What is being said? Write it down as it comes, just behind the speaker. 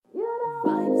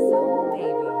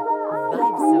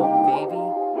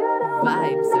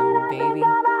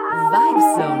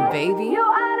baby.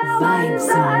 Vibe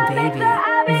zone, baby.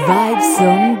 Vibe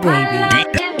zone, baby.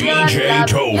 DJ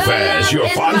Tophaz, your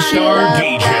 5-star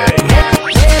DJ.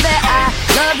 Baby, I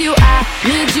love you, I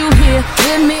need you here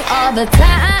with me all the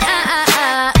time.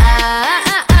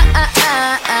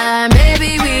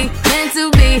 Baby, we meant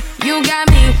to be. You got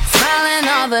me smiling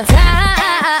all the time.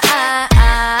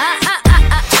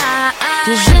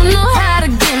 'Cause you know how to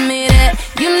give me that.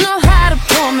 You know how to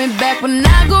pull me back when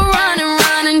I go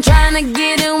running, trying to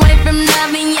get away from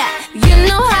loving ya. You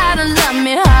know how to love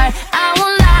me hard. I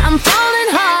won't lie, I'm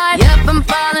falling hard. Yep, I'm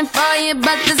falling for you,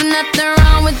 but there's nothing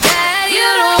wrong with that. You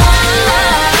don't wanna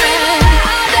love me.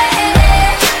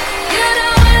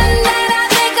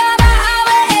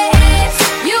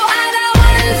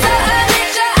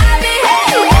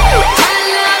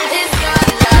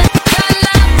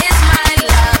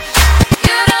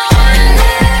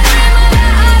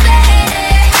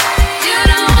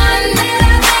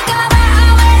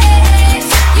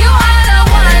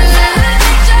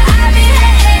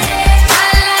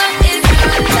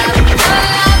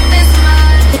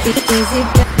 Easy,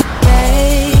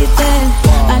 baby.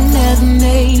 I never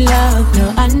made love, no,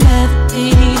 I never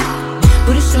did.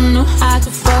 But if you know how to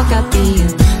fuck, I'll be a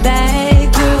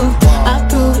bad girl. I'll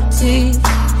prove it to you.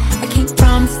 I can't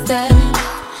promise that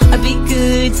I'll be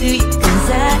good to you, 'cause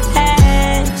I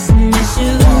have some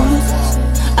issues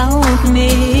I won't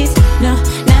miss. No,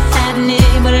 not having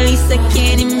it, but at least I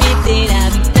can admit that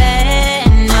I'll be bad,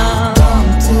 no,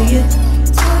 to you.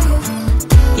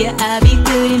 Yeah, I'll be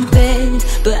good in bed,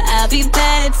 but I'll be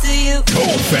bad to you.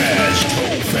 Tophaz,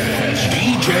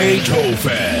 DJ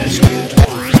Tophaz.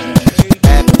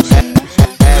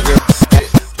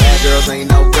 Bad girls ain't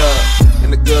no good,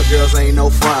 and the good girls ain't no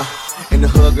fun. And the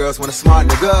hood girls want a smart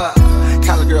nigga.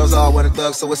 College girls all want a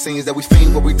thug, so it seems that we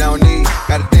fiend what we don't need.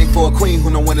 Got a thing for a queen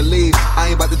who don't wanna leave. I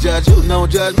ain't about to judge you, no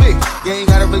judge me. You ain't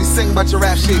gotta really sing about your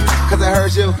rap sheet, 'cause I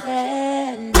heard you.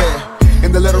 Yeah,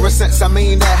 in the literal sense, I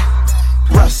mean that.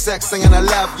 Rough sex saying I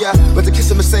love ya, but to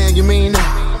kiss him is saying you mean that.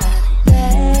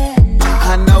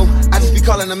 I know, I just be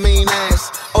calling a mean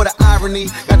ass. Oh, the irony,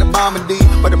 got the bomb and D,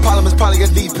 but the problem is probably a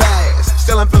deep pass.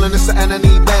 Still I'm feeling this and I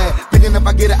need that. Thinking if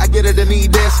I get it, I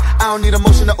need this. I don't need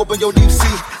emotion to open your deep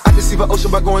sea. I can see the ocean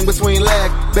by going between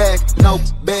leg, bag, no,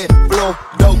 bed, floor,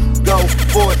 dope, go,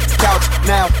 forward, couch,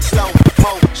 now, slow,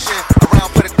 motion,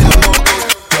 around, put it down, low,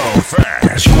 Go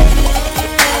fast.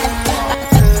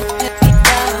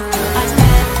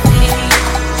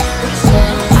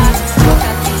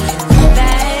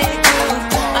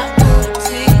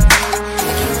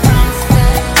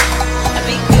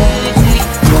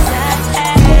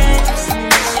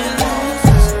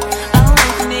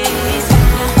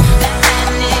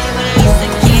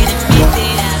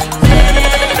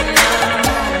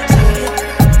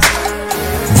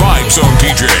 Vibes on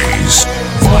DJs.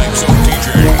 Vibes on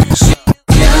DJs.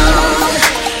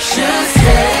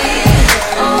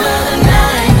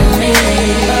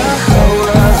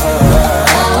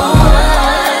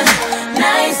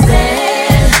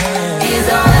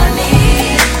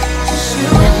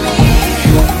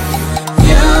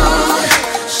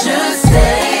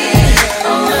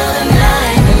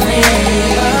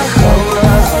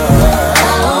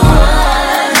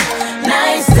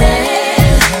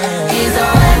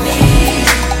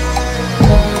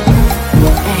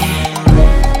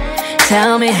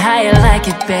 Tell me how you like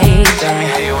it, baby. Tell me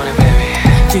how you want it, baby.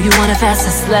 Do you want it fast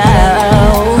or slow?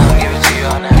 I'll give it to you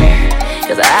all night.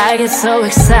 'Cause I get so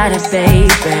excited,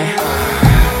 baby,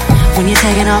 when you're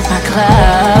taking off my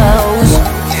clothes.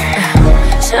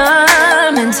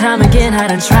 Time and time again I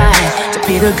done tried to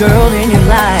be the girl in your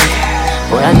life,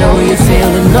 but I know you're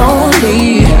feeling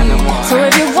lonely. So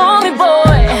if you want me,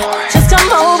 boy, just come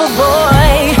over,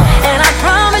 boy, and I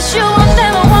promise you I'll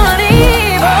never wanna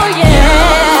leave. Oh yeah.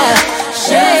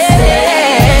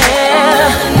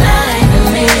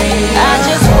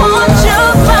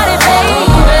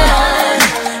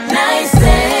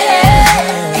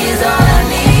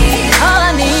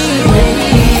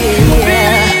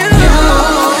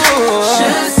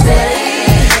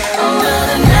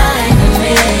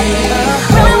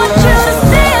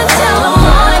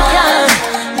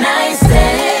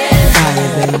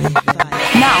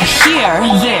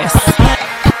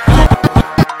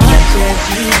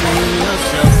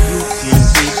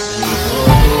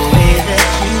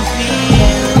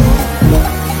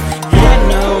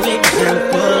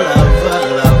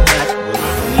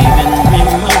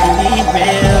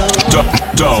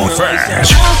 Tophaz.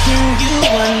 How can you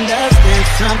understand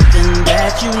something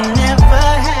that you never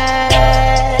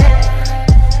had?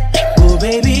 Oh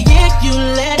baby, if you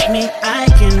let me, I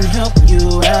can help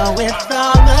you out with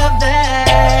all of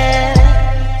that.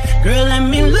 Girl, let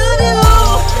me look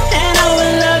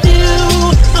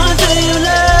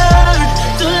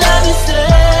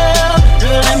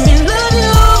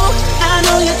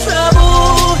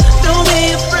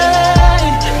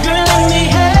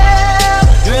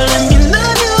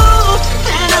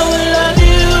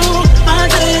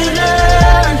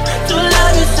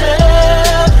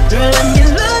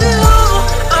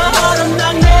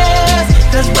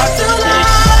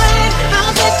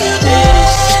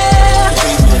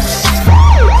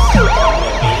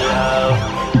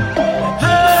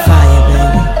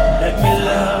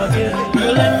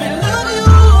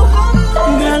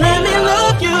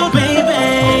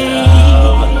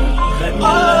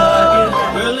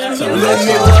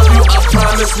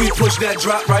that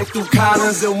drop right through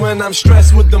Collins. And when I'm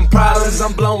stressed with them problems,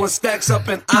 I'm blowing stacks up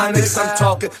in Onyx. I'm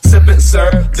talking sipping,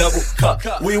 sir, double cup.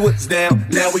 We was down,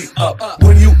 now we up.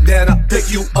 When you down, I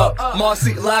pick you up.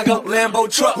 Marcy, Lago, Lambo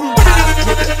truck. High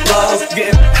with the lows,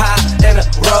 getting high in a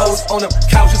rose. On them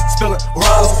couches, spilling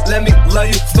rolls. Let me love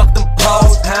you, fuck them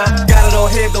hoes. Got it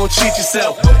on here, don't cheat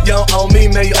yourself. You don't own me,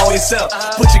 man, you own yourself.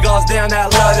 Put your guards down, I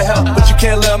love to help. But you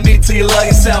can't love me till you love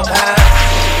yourself.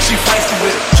 She feisty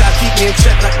with it, try to keep me in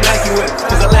check like Nike with it.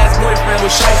 Cause her last boyfriend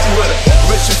was shiesty with her.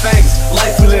 Rich and famous,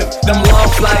 life we live. Them long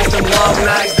flights, them long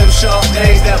nights, them short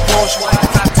days, that Porsche white.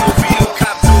 Cop two for you,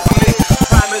 cop two for me.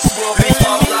 Promise we'll be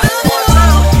all right.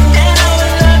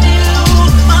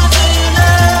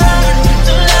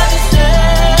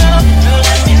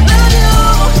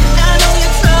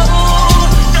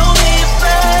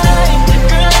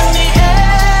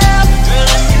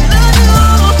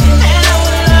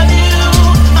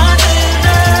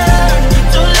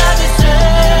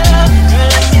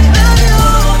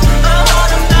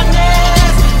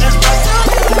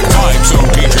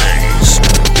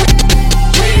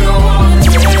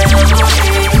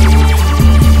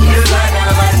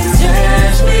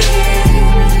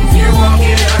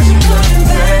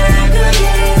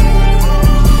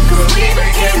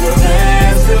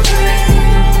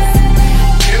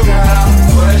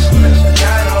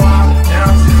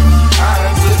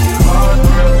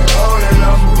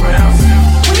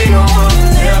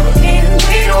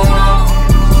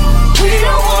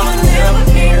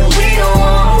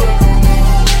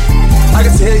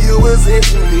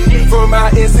 For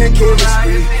my instant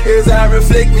chemistry, as I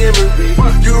reflect memory,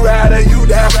 you ride or you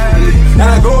die for me.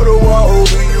 I go to war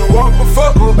over you, walk a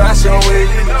fuck about showing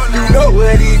you. You know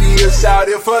what it is, shout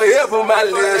it forever, my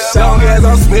little song. As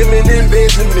I'm swimming in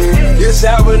Benjamin, you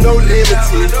shower no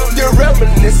limited. You're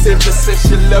reminiscent, but since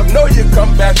you love, know you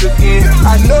come back again.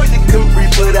 I know you can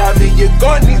breathe without me, you're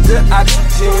gonna need the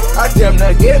oxygen. I damn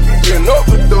not gave you an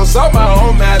overdose on my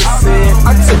own medicine.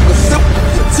 I took a sip of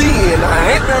your tea and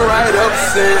I ain't been right up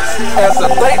since. As I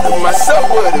think to myself,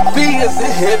 what it be is a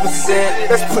heaven sent.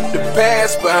 Let's put the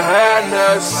past behind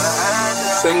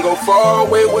us and go far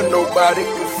away where nobody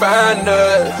can find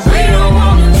us. We don't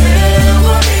wanna live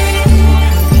again.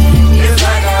 It's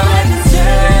like our life is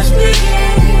just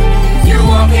beginning. You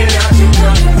walking out, you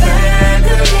coming back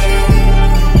again.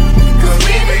 Cause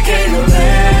we became the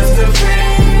best of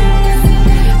friends.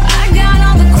 I got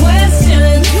all the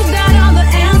questions, you got all the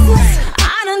answers. I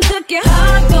done took your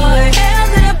heart, boy,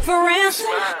 held it up for ransom.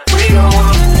 We don't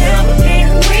wanna live again.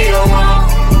 We don't wanna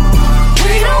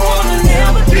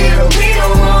live again. We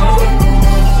don't want.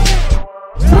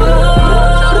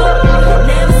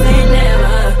 Never say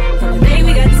never. From the day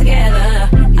we got together,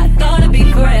 I thought it'd be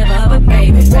forever, but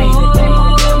baby,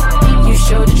 you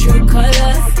showed the true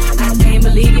colors. I can't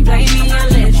believe you played me and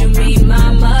let you meet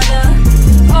my mother.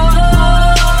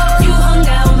 You hung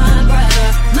out with my brother,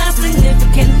 my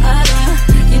significant other.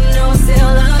 You know I still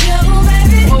love you,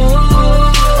 baby.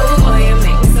 Oh, you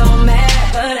make me so mad,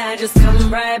 but I just come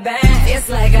right back. It's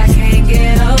like I can't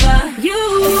get over you.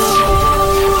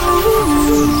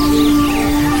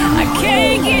 I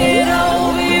can't get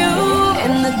over you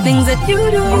and the things that you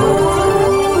do.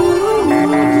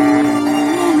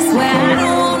 Swear I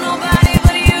don't want nobody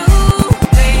but you,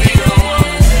 baby.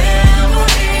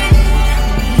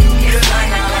 It's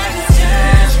like our life is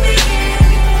just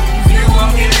beginning. You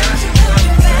walking out, you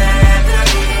coming back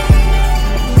again.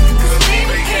 Cause we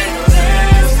became the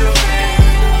best of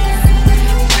friends.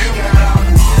 You got all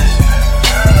the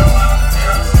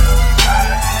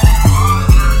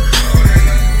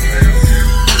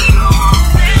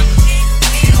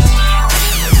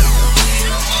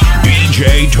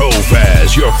DJ Tophaz,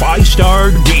 your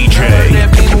 5-star DJ. That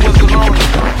people was alone.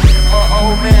 My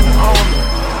old man the owner.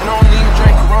 And I don't even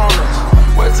drink Coronas.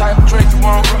 What type of drink you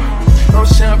want, bro? No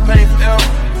champagne forever.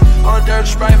 On dirty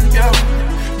Sprite forever.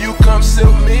 You come sit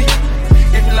with me.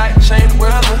 If you like to change the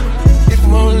weather. If you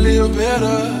wanna live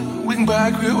better, we can buy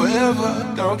a crib wherever.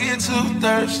 Don't get too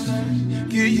thirsty.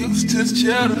 Get used to the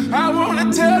cheddar. I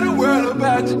wanna tell the world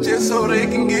about you just so they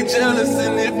can get jealous.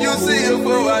 And if you see her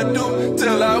before I do,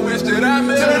 tell her I wish that I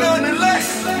met her. Turn on the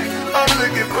lights, I'm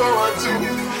looking for one too.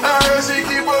 I heard she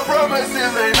keep her promises,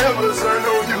 ain't never turn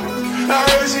on you. I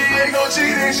heard she ain't gon'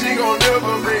 cheat and she gon'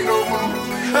 never make no move.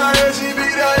 I heard she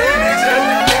beat her in this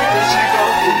everything that she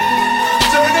gon' do.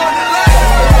 Turn on the lights,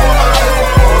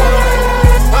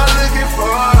 I'm looking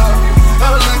for her.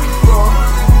 I'm looking for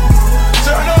her.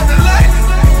 Turn on the lights.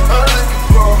 I'm looking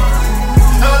for her.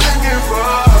 I'm looking for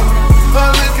her.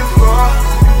 I'm looking for her.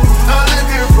 I'm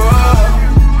looking for her.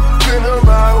 Been on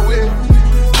my way.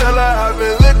 Tell her I've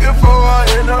been looking for her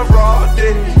in a raw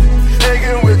day.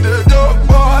 Hanging with the door.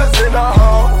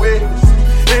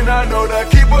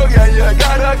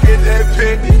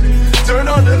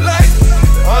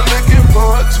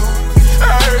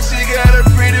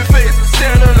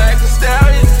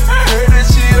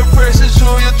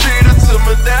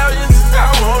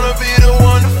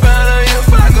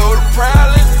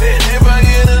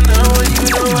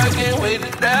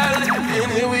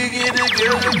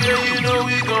 yeah, you know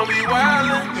we gon' be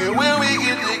wildin'. And when we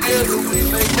get together, we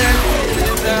make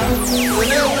magic out.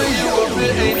 Whenever you up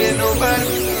here, ain't there nobody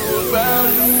to do about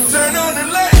it. Turn on the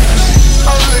lights,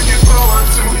 I'm looking forward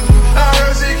to it. I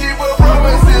heard she keep her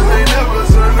promises, ain't never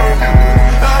turn on you.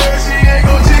 I heard she ain't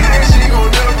gon' cheat and she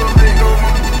gon' never make no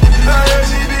move. I heard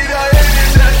she be the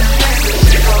haters that you think that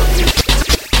she gon' do.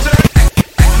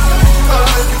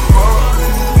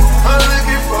 I'm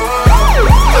looking for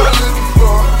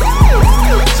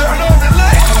turn on the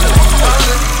lights. I'm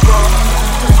looking for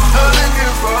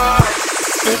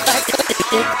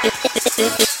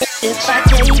If I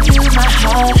gave you my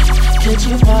heart, could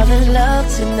you fall in love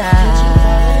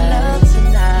tonight?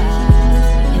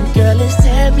 And girl, let's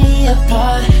tear me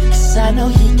apart, 'cause I know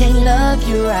he can't love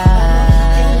you right.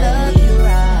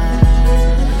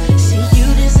 See, you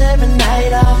deserve a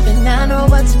night off, and I know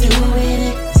what to do with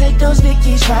it. Take those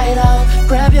Vickies right off,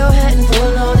 grab your hat and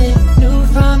pull on it. Knew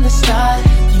from the start,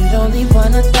 you'd only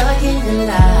wanna thug in the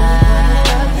light.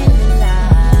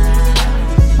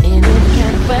 In any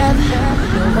kind of weather,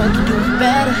 no one can do it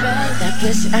better. That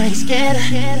pussy, I ain't scared of.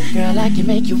 Girl, I can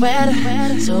make you wetter.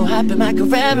 So hop in my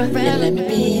Carrera and let me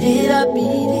beat it up.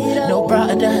 No bra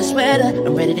under her sweater,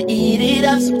 I'm ready to eat it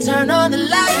up. So turn on the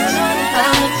lights.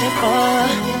 I'm looking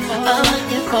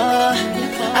for.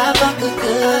 I fuck her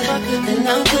good, and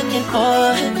I'm cooking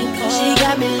for. She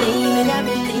got me leaning,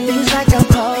 feels like I'm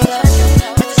cold up.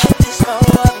 Let's take this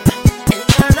hoe up and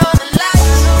turn on the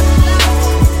lights.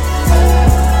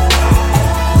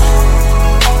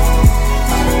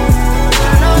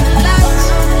 Turn on the lights.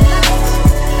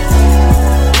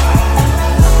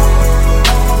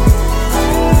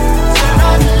 Turn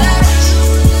on the lights.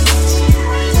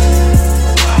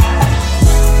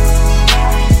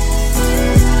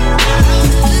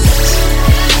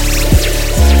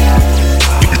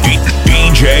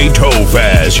 DJ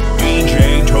Tophaz. DJ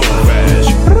Tophaz.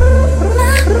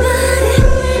 My body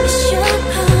is your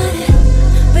body,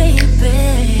 baby.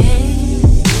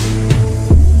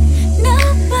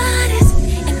 Nobody's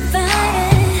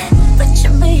invited but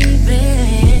your baby.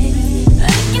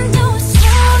 I can do it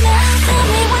slow now. Tell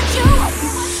me what you want.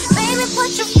 Baby,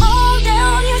 put your phone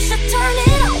down. You should turn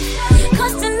it off.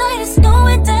 'Cause tonight is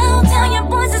going down. Tell your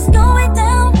boys it's going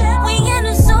down. We in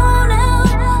the zone now.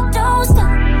 Don't stop.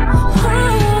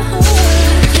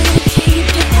 Keep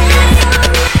your head on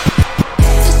me.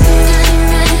 You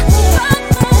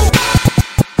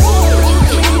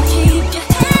can't keep your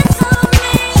hands on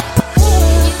me.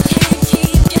 You can't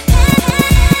keep your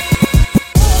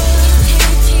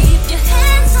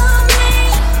hands on me.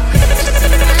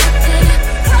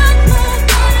 Rock my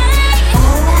body.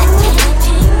 I can't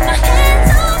keep my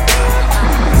hands on me.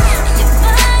 Your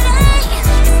body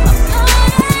is my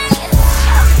party.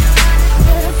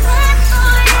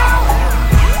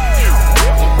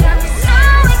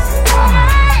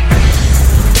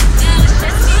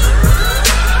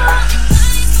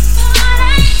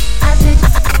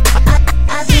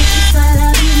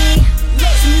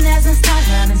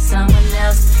 Someone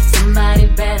else, somebody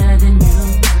better than you.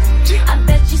 I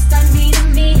bet you start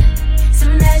needing me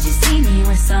soon as you see me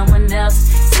with someone else,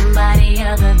 somebody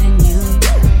other than you.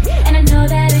 And I know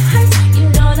that it hurts, you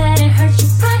know that it hurts you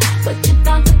right, but you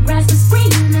thought the grass was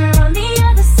greener on the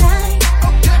other side.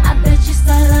 I bet you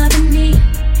start loving me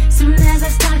soon as I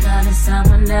start loving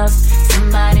someone else,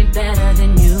 somebody better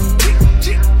than you.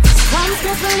 So I'm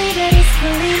supposed to believe that it's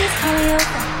all your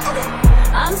fault.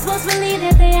 I'm supposed to believe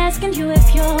that they asking you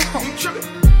if you're home.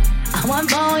 I wasn't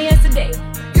born yesterday.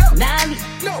 Not me.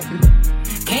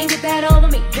 Can't get that over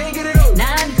me. Can't get it over.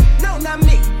 Not me. No, not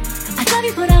me. I love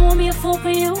you, but I won't be a fool for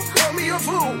you. Want me a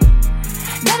fool?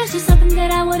 That is just something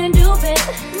that I wouldn't do, babe.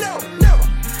 No, never.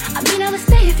 I mean, I would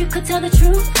stay if you could tell the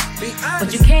truth, Be honest.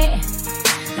 but you can't.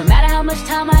 No matter how much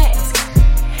time I ask.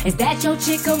 Is that your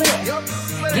chick over there? Yup.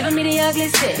 Giving me the ugly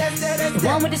stick. The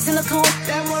one with the silicone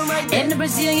That one right there. and the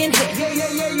Brazilian hair. Yeah. You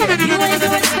ain't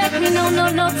gonna respect me, no,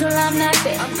 till I'm not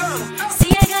there. I'm gonna.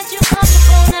 See, I got you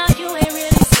comfortable now, you ain't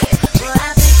really scared. Well,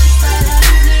 I bet you start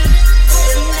loving me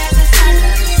soon as I start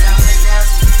loving someone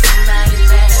else, somebody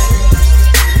better than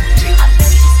me. I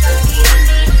bet you start needing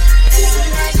me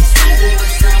soon as you see me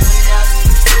with someone else,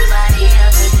 somebody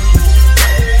other than me.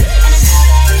 And I know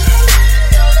that it hurts,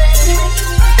 know that it hurts you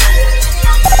right.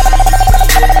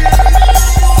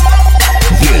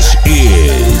 This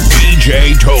is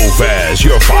DJ Tophaz,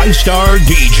 your 5-star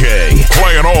DJ.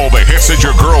 Playing all the hits that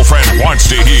your girlfriend wants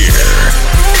to hear.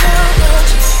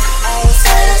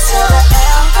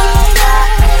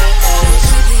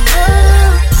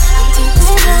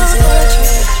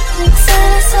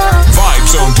 Vibe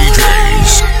Zone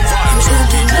DJs. Vibe Zone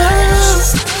DJs.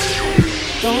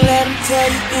 Don't let him tell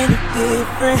you any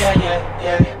different.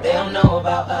 They don't know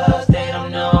about us, they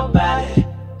don't know about it.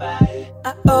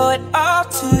 I owe it all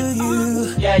to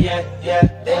you.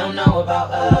 They don't know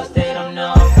about us, they don't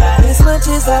know about it. As much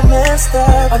as I messed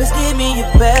up, always give me your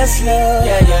best love.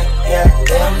 They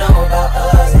don't know about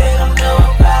us, they don't know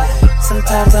about it.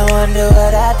 Sometimes I wonder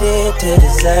what I did to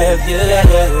deserve you. They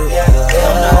don't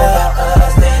know about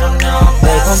us, they don't know about it.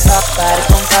 They gon' talk about it,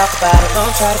 gon' talk about it,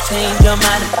 gon' try to change your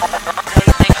mind. They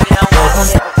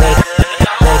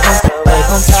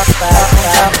gon' talk about it,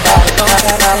 gon' talk about it, gon'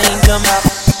 try to change your mind.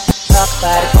 Talk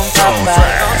about it, gon' talk about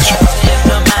it, gon' try to change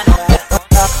your mind.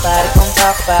 Talk about it, gon'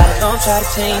 talk about it, gon' try to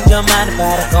change your mind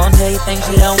about it. Gon' tell you things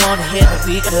you don't wanna hear, but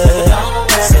we could.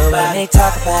 So when they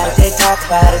talk about it, they talk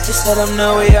about it. Just let them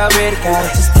know we already got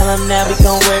it. Just tell them now we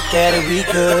gon' work at it, we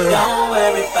good. Don't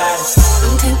worry about it.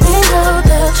 Don't think they know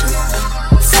that you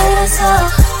say that's all.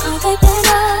 Don't think they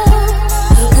know.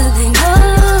 How could they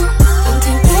know? Don't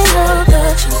think they know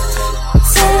that you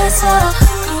say that's all.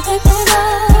 Don't think they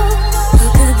know. How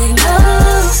could they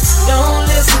know? Don't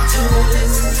listen to them.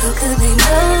 How could they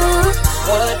know?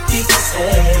 What people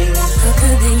say. How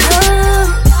could they know?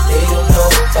 They don't know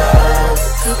about.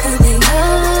 How could they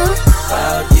know?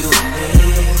 About you and me.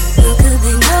 How could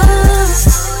they know?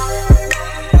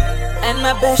 And I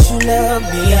bet you love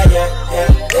me.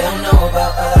 They don't know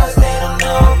about us, they don't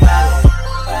know about it.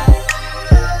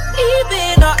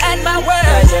 Even or at my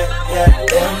worst.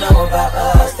 They don't know about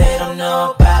us, they don't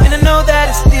know about it. And I know that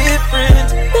it's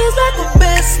different. Feels like we're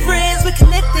best friends, we're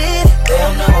connected. They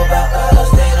don't know about us,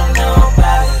 they don't know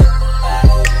about it.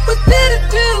 What did I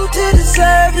do to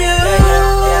deserve you?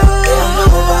 They don't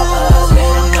know about us, they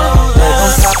don't know about it. They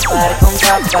gon' talk about it, gon'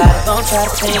 talk about it, gon' try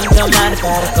to change your mind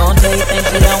about it. Gon' tell you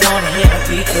things you don't wanna hear, but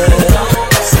we could.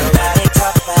 So now they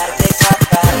talk about it, they talk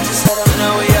about it. Just let them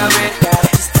know we already got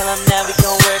it. Just tell them now we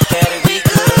gon' work at it, we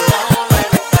could. Don't worry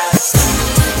about it.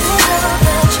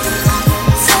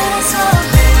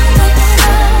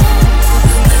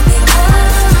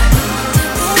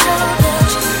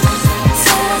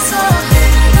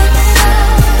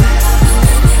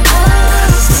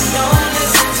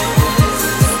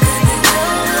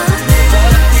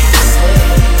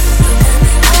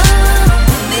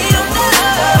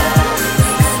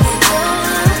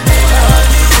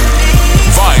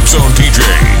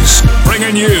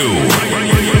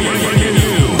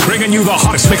 Bringing you the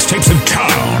hottest mixtapes in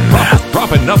town.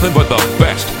 Dropping nothing but the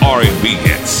best R&B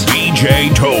hits. DJ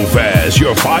Tophaz,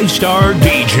 your 5-star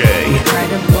DJ.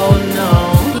 Incredible, no.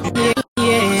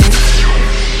 Yeah.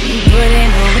 You put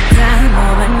in overtime,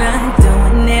 overnight,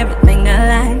 doing everything I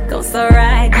like. Goes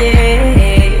alright,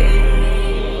 yeah.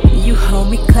 You hold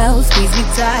me close, squeeze me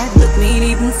tight, look me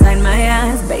deep inside my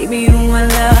eyes. Baby, you my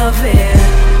love, yeah.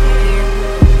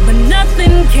 But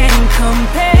nothing can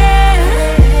compare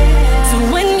to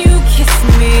when you kiss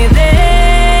me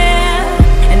there.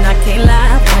 And I can't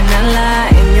lie when I lie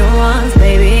in your arms,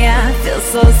 baby, I feel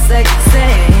so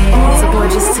sexy. So boy,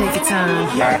 just take your time,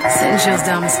 send chills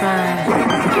down my spine.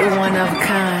 You're one of a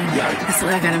kind, that's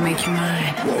why I gotta make you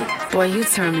mine. Boy, you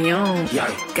turn me on,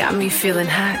 got me feeling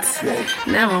hot.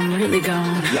 Now I'm really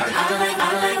gone. I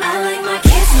like my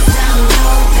kisses down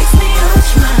low, makes me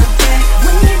arch my back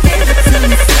when you give it to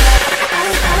me slow.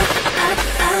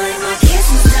 I like my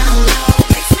kisses down low,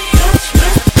 makes me arch my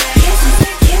back.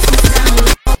 Kisses down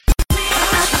low.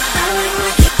 I like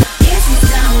my kisses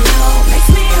down low, makes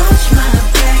me arch my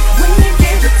back when you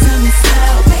give it to me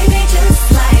slow, baby, just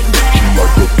like that. She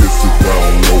like her kisses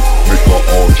down low, make her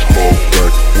arch fall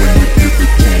back when you give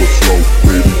it to her slow,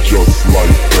 baby, just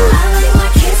like that. I like my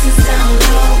kisses down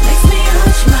low, makes me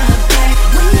arch my back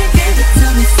when you give it to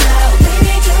me slow,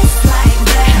 baby, just like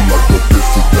that. She like her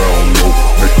kisses down low,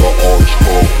 make her arch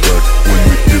fall back when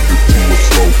you give it to her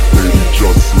slow, baby,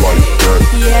 just like that.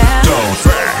 Yeah. Don't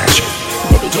crash.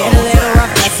 Baby, get a little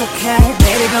rough, that's okay.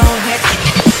 Baby, go ahead.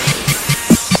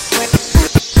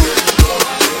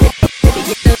 Baby,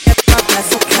 get a little rough,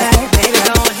 that's okay. Baby,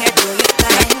 go ahead, do your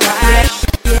thing right.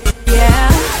 Yeah.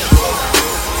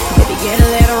 Baby, get a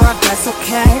little rough, that's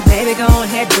okay. Baby, go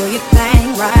ahead, do your thing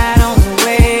right on the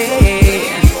way.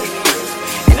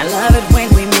 And I love it when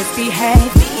we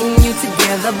misbehave, me and you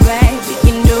together, babe. We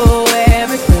can do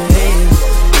everything.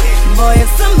 Boy, if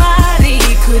somebody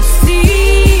could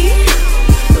see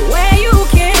the way you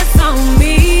kiss on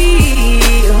me,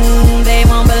 they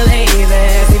won't believe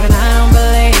it. Even I don't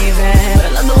believe it. But I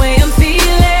love the way I'm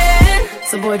feeling.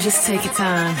 So boy, just take your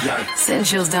time, send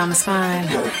chills down my spine.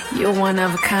 You're one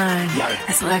of a kind,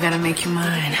 that's why I gotta make you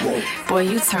mine. Boy,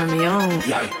 you turn me on,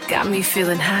 got me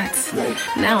feeling hot.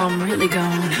 Now I'm really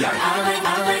gone.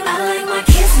 I like my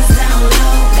kisses down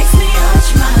low, makes me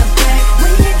arch my back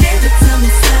when you give it to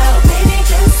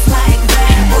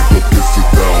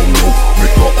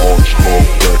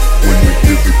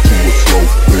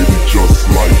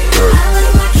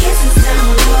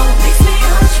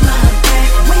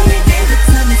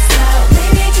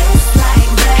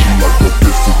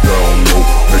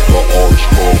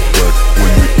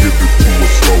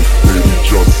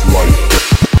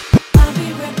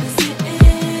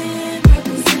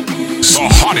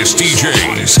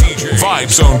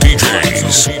Zone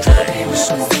DJs.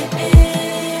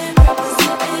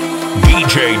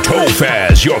 DJ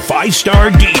Tophaz, your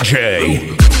 5-star DJ.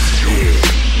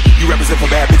 You represent for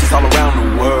bad bitches all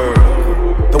around the world.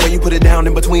 The way you put it down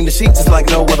in between the sheets is like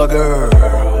no other girl.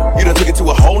 You done took it to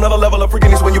a whole nother level of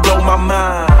freakiness when you blow my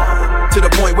mind. To the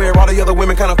point where all the other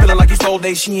women kinda feeling like you stole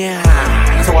they shine.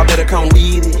 So I better come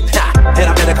read it, and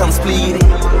I better come split it.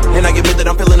 And I admit that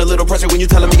I'm feeling a little pressure when you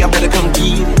telling me I better come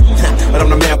get it. But I'm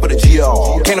the man for the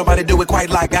G.O. Can't nobody do it quite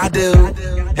like I do.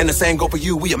 And the same go for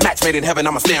you, we a match made in heaven,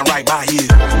 I'ma stand right by you.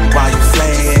 While you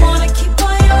say it. Wanna keep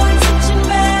all your attention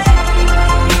back.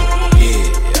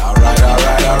 Yeah, alright.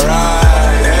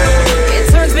 Hey.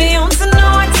 It turns me on to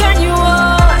know I turn you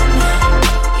on.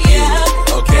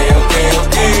 Yeah. Okay.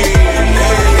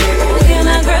 Can I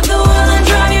grab the wheel and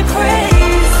drive you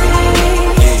crazy?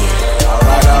 Yeah,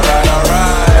 alright.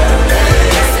 Hey.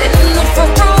 Sit in the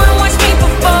front row and watch me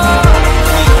perform.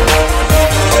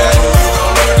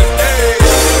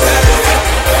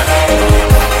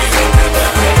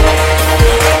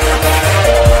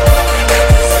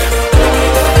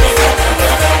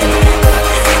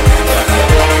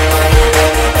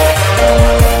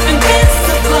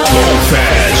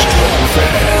 Tophaz,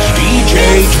 DJ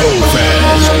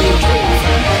Tophaz.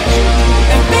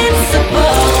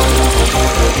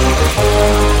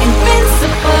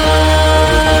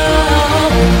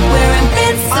 We're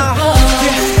invincible.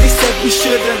 Yeah, they said we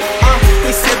shouldn't,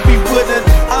 they said we wouldn't,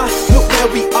 look where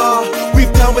we are.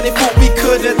 We've done what they thought we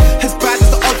couldn't. As bad as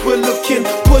the odds were looking,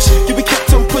 push, yeah, we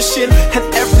kept on pushing. And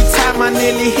every time I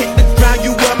nearly hit the ground,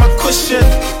 you were my cushion.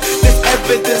 There's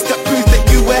evidence that proves that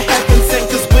you were heaven sent.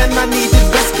 Cause when I needed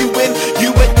rescuing,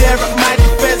 you were there at my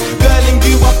defense. Girl, in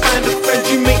you I find a friend.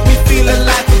 You make me feel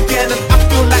alive again. And I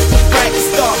feel like the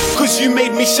brightest star, cause you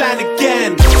made me shine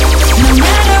again. No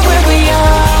matter where we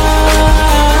are,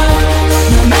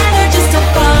 no matter just how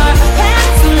far our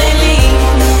paths may lead,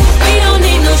 we don't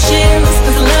need no shields,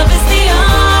 cause love is the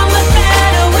armor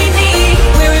that we need.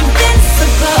 We're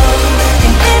invincible,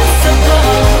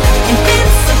 invincible,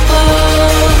 invincible.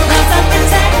 Love's our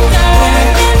protector. We're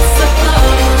invincible,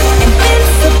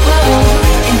 invincible,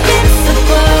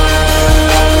 invincible.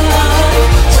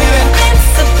 We're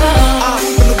invincible.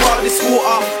 From the wildest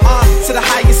water, to the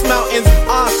highest mountains,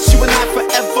 you and I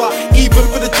forever. Even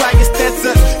for the driest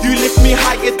deserts, you lift me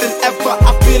higher than ever.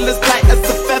 I feel as light as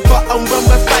a feather, and when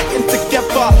we're fighting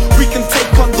together, we can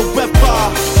take on the weather.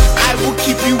 I will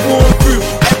keep you warm through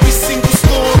every single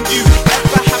storm you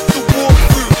ever have to walk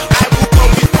through. I will go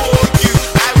before you.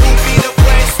 I will be the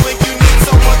voice when you need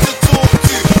someone to talk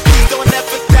to. Please don't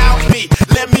ever doubt me.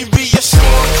 Let me reassure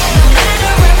you. No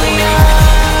matter where we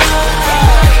are,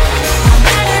 no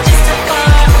matter just how far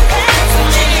our paths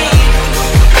may lead,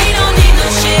 we don't need no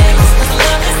shields, cause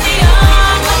love is the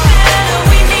armor that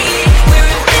we need. We're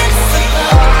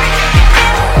invincible.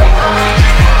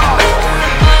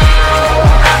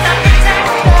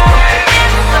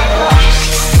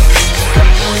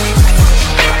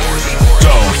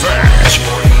 Tophaz.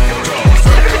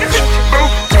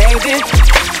 Baby,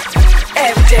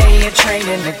 every day you're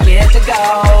training to get the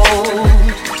gold.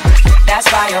 That's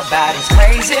why your body's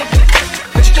crazy,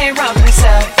 but you can't run from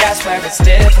yourself, that's where it's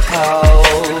difficult.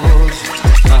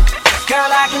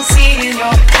 Girl, I can see in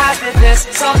your eyes that there's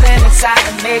something inside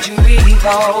that made you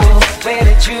evolve. Where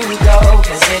did you go?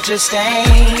 Cause it just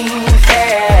ain't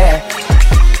fair.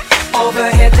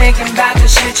 Over here thinking about the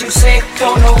shit you say,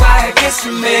 don't know why it gets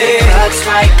to me. Cuts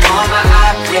right on my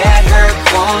eye, yeah, it hurt,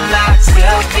 won't lie.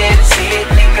 Still can't see it,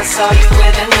 think I saw you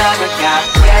with another guy.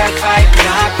 Red fight,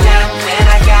 knocked down, then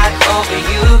I got over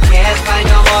you. Can't find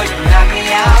no more, you knock me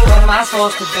out, what am I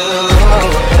supposed to do?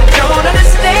 Don't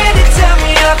understand it, tell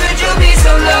me how could you be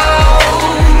so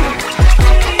low?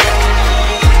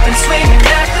 Been swinging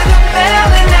after the bell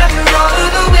and after all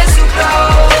of the whistle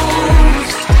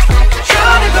blows.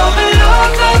 Trying to go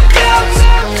below the belt,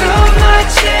 through my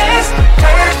chest.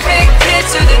 Perfect hit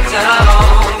to the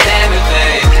dome, damn it,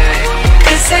 baby.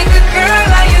 This ain't the girl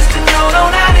I used to know, no,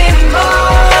 not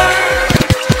anymore.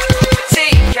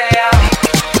 TKO,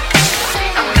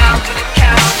 I'm out for the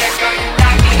count, yeah, girl, you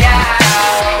knock me out.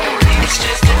 It's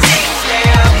just a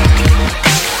TKO,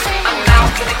 I'm out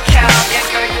for the count, yeah,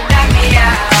 girl, you knock me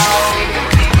out.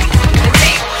 The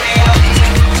TKO,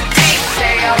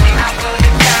 TKO, I'm out for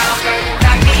the count, girl, you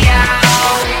knock me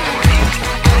out.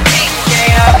 The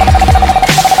TKO,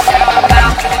 I'm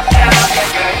out for the count, yeah,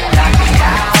 girl, you knock me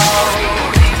out.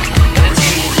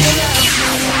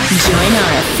 Join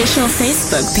our official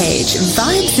Facebook page,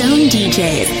 Vibe Zone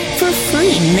DJs, for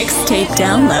free mixtape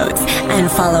downloads, and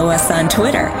follow us on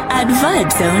Twitter at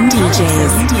Vibe Zone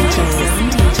DJs.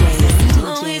 As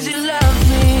long as you love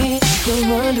me the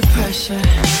under pressure.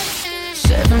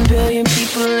 7 billion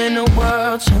people in the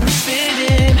world trying to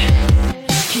fit in.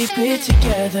 Keep it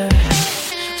together.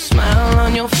 Smile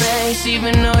on your face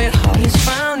even though your heart is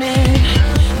frowning.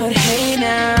 But hey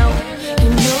now, you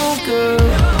know girl,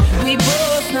 we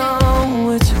both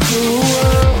know it's a cruel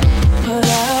world. But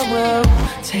I will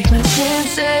take my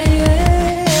chances.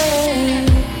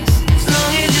 As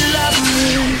long as you love me,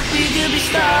 we could be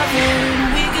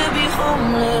starving, we could be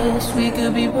homeless, we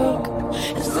could be broke.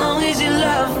 As long as you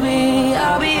love me,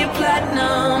 I'll be your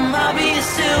platinum, I'll be your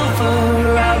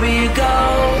silver, I'll be your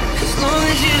gold. As long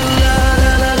as you love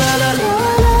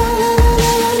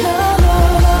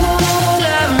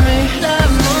me,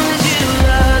 as long as you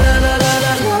love me.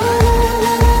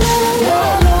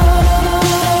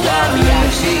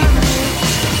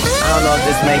 I don't know if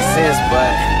this makes sense,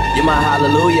 but you're my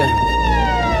hallelujah.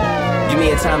 Give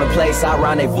me a time and place, I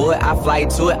rendezvous it, I fly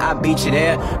to it, I beat you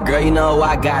there. Girl, you know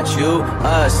I got you,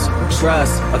 us,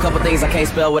 trust. A couple things I can't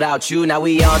spell without you. Now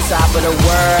we on top of the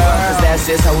world, cause that's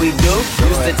just how we do.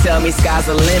 Used to tell me sky's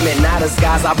the limit, now the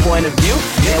sky's our point of view.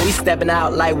 Man, we stepping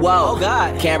out like whoa,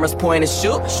 God. Cameras point and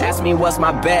shoot. Ask me what's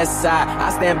my best side, I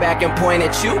stand back and point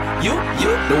at you.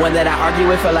 The one that I argue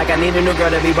with, feel like I need a new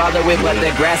girl to be bothered with. But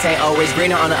the grass ain't always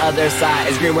greener on the other side.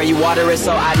 It's green where you water it,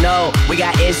 so I know we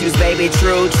got issues, baby,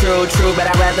 true. But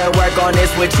I'd rather work on this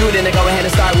with you than to go ahead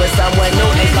and start with someone new.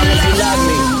 As long as you love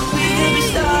me. We could be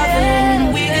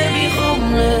starving, we could be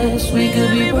homeless, we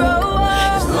could be broke.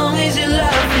 As long as you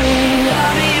love me,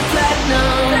 I'll be your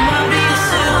platinum, I'll be your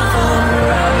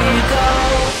silver, I'll be your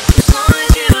gold. As long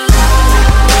as you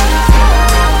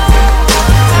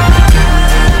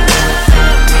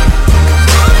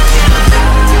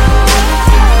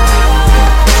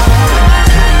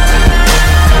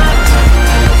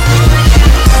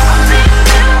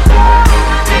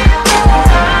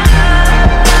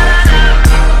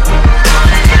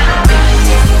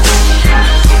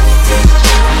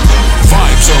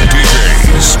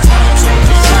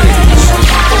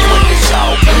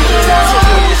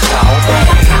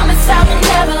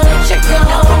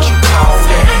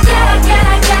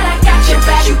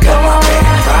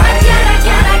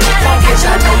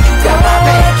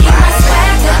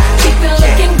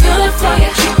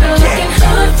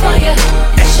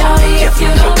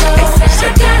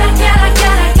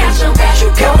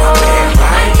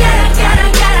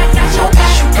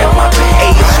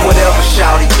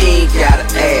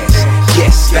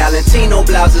Valentino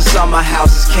blouses on my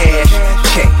house is cash.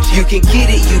 Check, you can get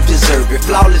it, you deserve it.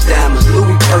 Flawless diamonds,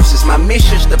 Louis purses. My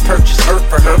mission's to purchase earth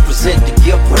for her, present the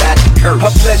gift without the curse.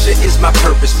 Her pleasure is my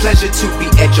purpose, pleasure to be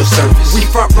at your service. We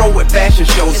front row at fashion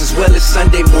shows as well as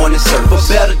Sunday morning service.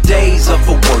 For better days or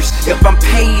for worse, if I'm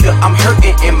paid or I'm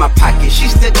hurting in my pocket, she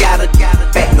still got a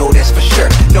back, no that's for sure.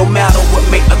 No matter what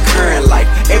may occur in life,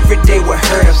 every day with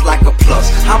her is like a plus.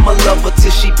 I'm a lover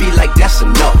till she be like that's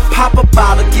enough. Pop a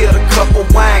bottle, get a couple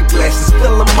wine glasses,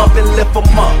 fill them up and lift them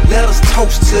up. Let us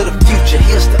toast to the future,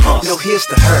 here's to us, no here's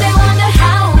to her. They wonder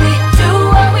how we do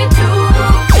what we do.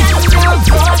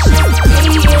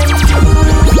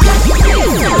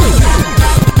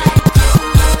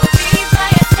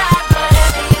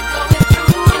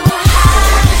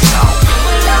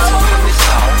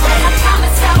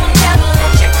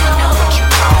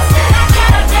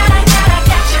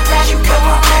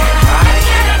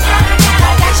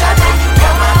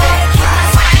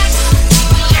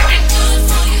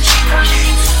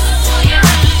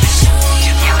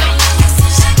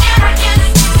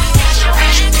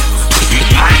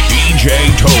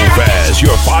 Tophaz,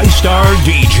 your 5-star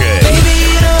DJ. Baby,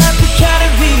 you don't have to try to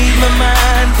read my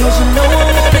mind, cause you know I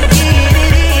wanna get it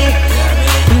in.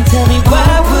 And tell me why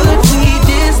would we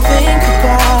just think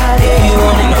about it? You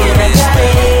wanna get it,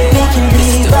 we can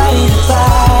be body to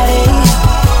body,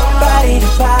 body to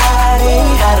body.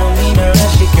 I don't mean to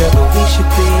rush it, girl, but we should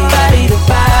be body to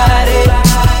body,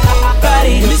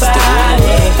 body to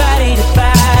body, body to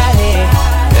body.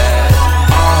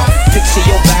 Picture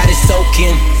your body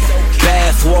soaking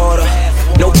bath water,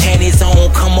 no panties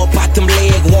on, come up out them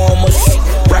leg warmers.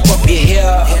 Wrap up your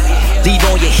hair, leave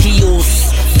on your heels,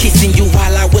 kissing you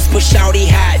while I whisper, shawty,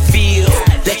 how it feel.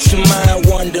 Let your mind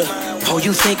wander, oh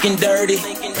you thinking dirty?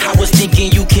 I was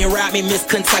thinking you can ride me, Miss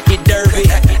Kentucky Derby.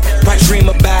 Why dream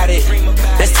about it?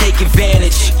 Let's take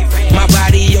advantage. My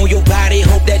body on your body,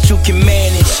 hope that you can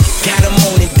manage. Got 'em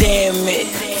on it, damn it,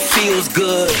 feels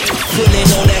good.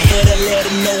 Pulling on the head to let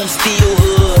 'em know I'm still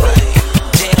hood.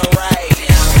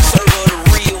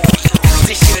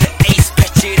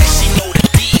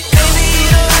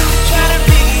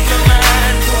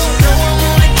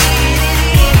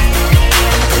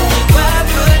 Why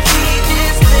would we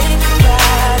just think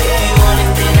about it?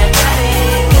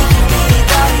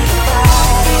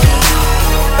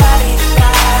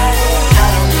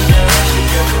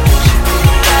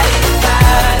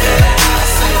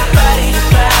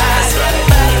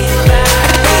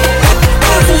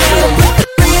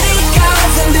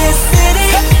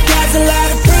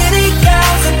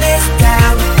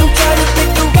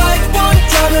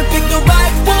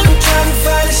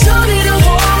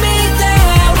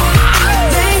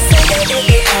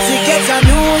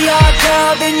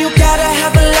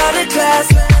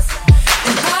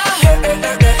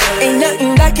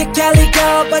 a Cali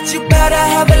girl, but you better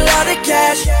have a lot of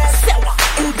cash.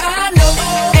 And I know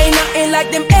ain't nothing like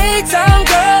them A-Town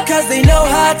girls, cause they know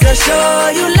how to show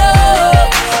you love.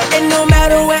 And no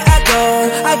matter where I go,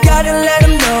 I gotta let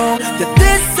them know that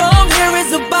this song here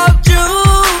is about you.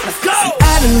 Let's go! See,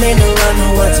 I done made a run the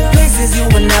world to places you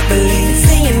would not believe.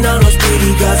 Seeing all those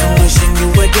pretty girls and wishing you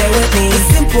were there with me. The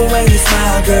simple way you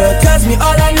smile, girl, tells me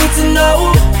all I need to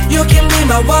know. You can be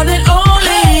my one and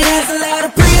only. There's a lot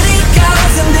of pretty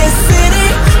girls in this city.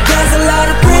 There's a lot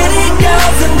of pretty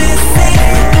girls in this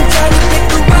city. I'm trying to pick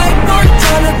the right one,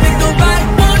 trying to pick the right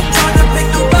one, trying to pick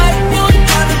the right one,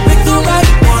 trying to pick the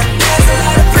right one. There's a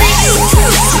lot of pretty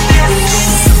girls in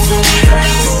this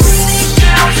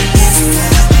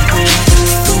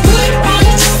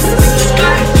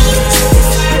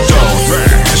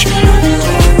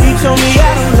You told me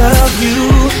I don't love you,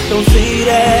 don't say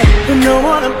that. But no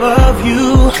one above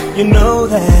you, you know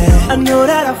that. I know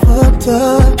that I fucked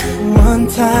up one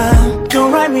time.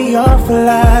 Don't write me off for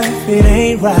life, it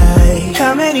ain't right.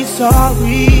 How many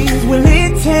sorries will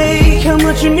it take? How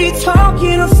much you need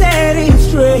talking or setting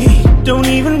straight? Don't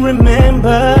even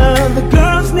remember the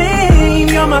girl's name.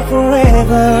 You're my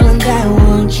forever and that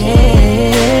won't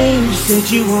change. You said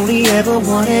you only ever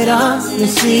wanted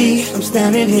honesty. I'm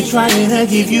standing here trying to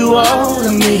give you all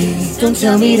of me. Don't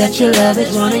tell me that your love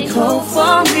is running cold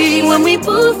for me when we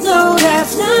both know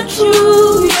that's not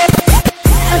true. Yeah.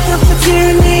 I dumped a tear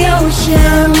in the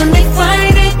ocean. When they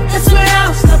find it, that's when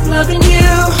I'll stop loving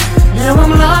you. Now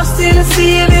I'm lost in a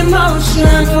sea of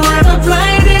emotion, forever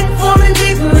blinded, falling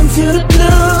deeper into the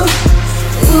blue.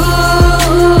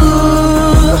 Ooh,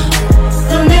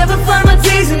 I'll never find my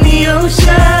tears in the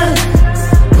ocean.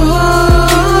 Ooh,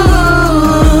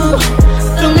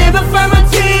 I'll never find my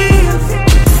tears.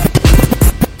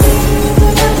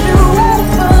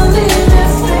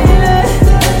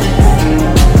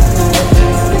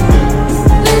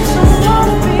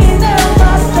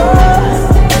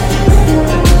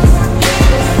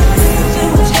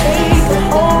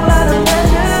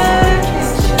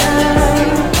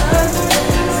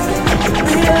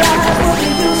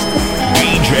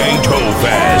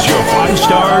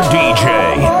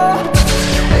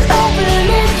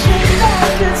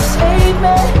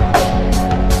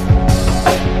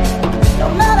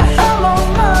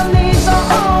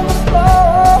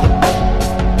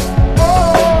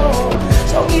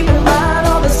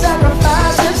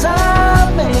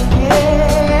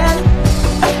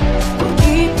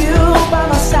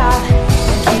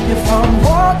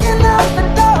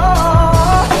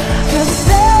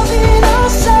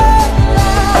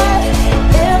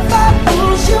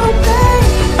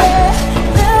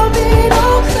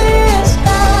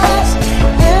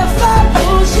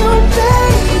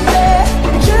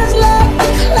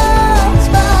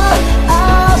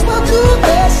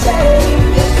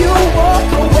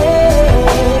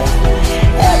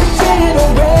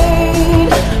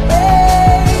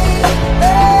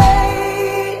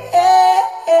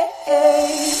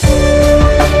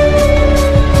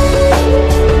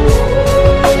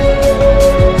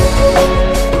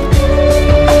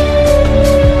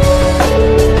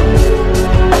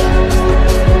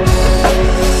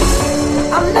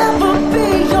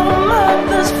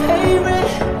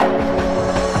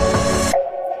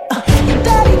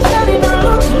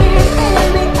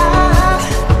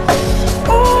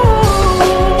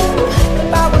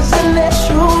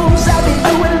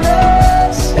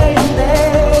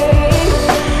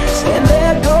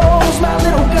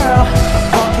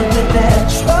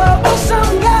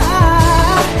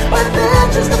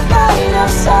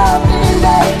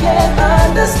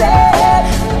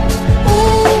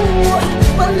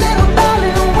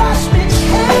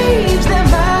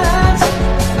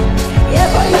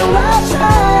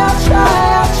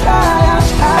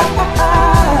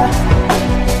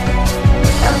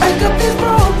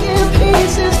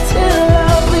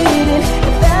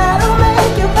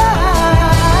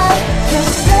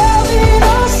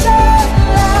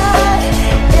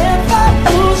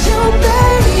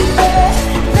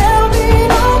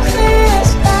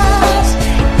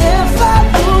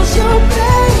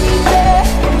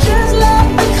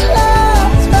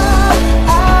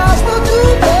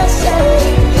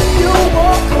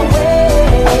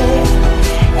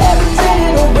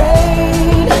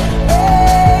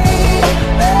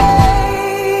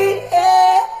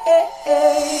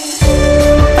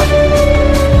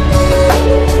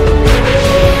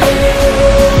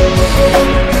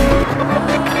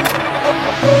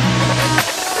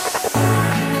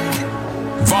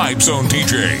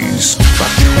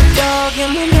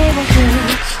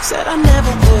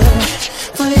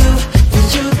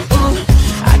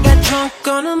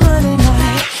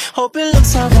 hope it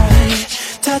looks alright.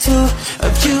 Tattoo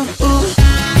of you.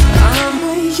 I'm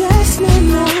a yes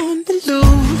man on the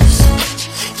loose.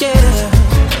 Yeah.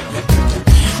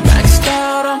 Maxed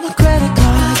out on my credit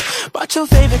card. Bought your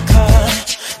favorite car.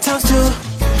 Times 2.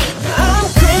 I'm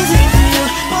crazy for you.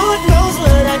 Who knows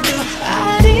what I do?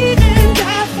 I'd even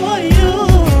die for you.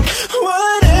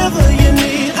 Whatever you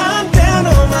need, I'm down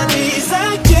on my knees.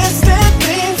 I guess that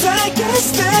means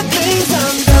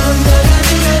I'm done.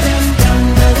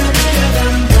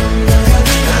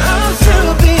 I'm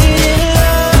still being in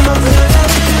love.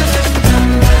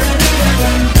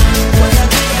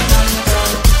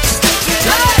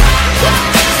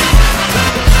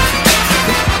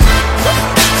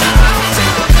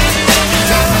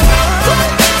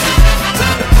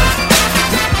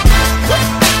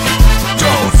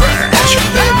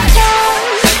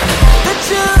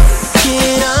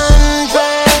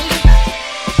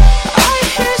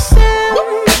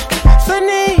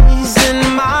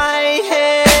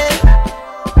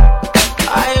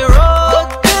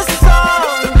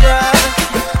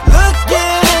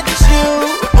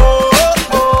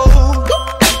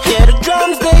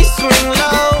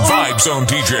 Zone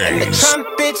DJs. And the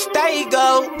trumpets, they go.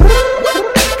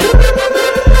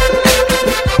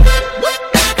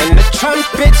 And the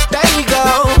trumpets, they go.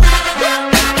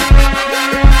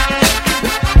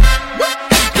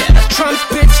 Yeah, the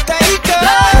trumpets, they go.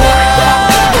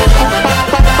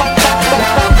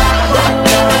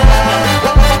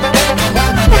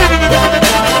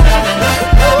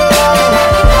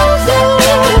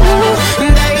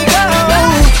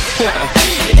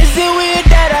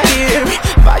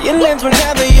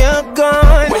 Whenever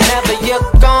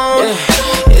you're gone,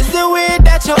 yeah. Is it weird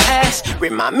that your ass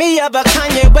remind me of a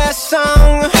Kanye West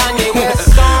song?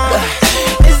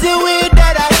 Is it weird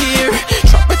that I hear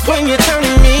trumpets when you're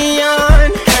turning me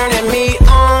on?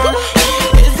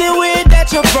 Is it weird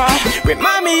that your bra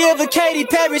remind me of a Katy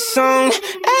Perry song?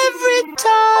 Every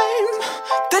time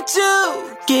that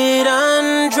you get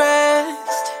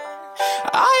undressed,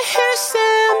 I hear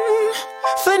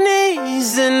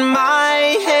symphonies in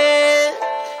my head.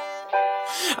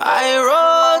 I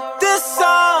wrote this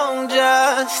song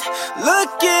just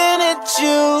looking at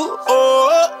you.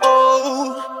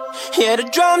 Yeah, the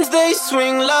drums, they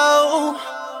swing low,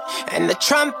 and the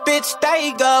trumpets,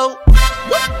 they go.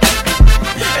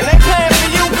 And they play for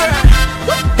you, girl.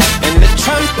 And the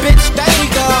trumpets, they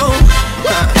go.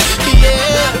 Yeah.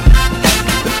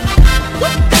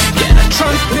 Yeah, the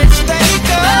trumpets, they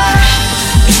go.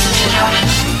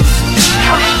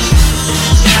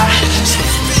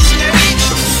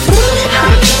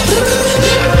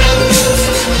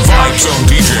 Vibe Zone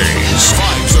DJs.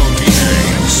 Vibe Zone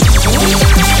DJs.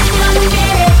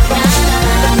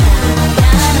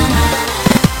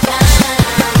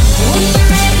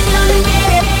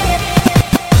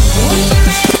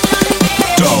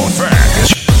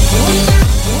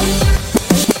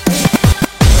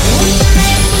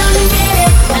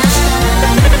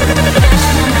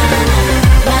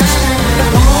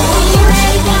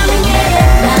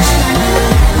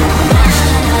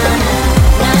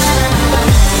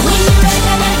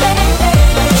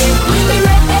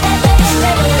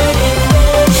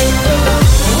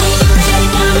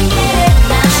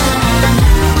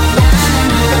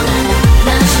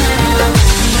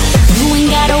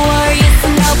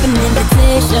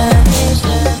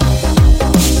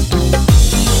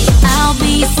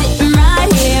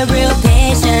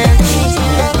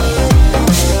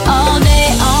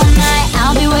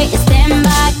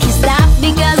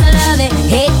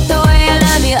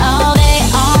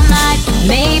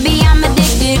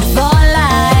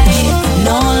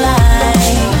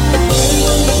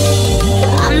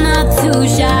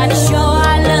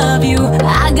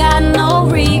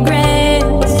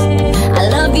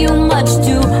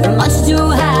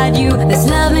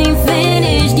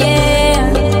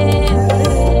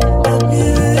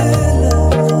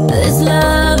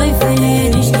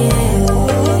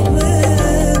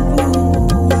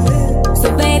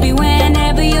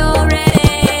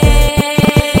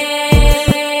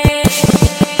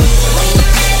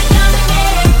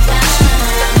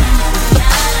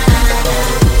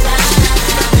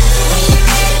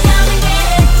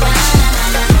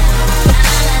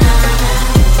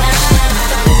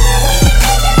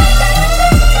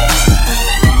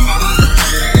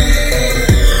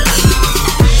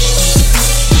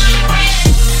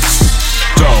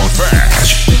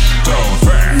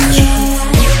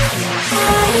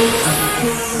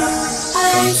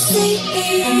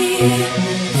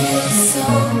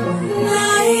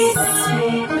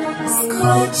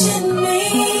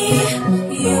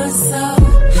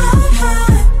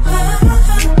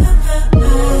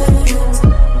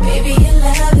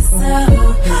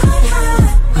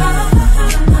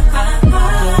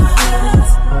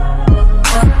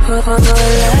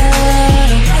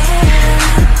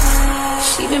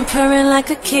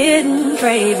 a kitten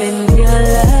craving your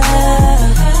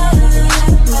love.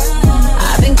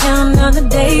 I've been counting on the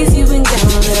days you've been gone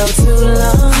a little too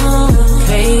long.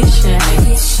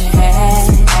 Patience,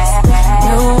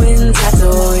 knowing that's the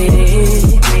way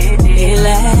it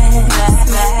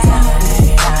lasts.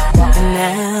 And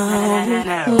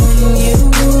now, when you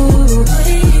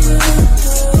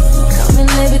come and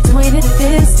lay between it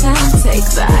this time, take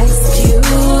the ice cube.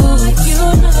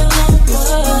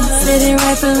 Sitting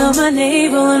right below my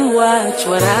navel and watch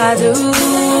what I do.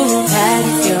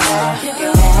 That's your ass.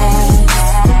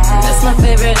 That's my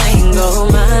favorite angle.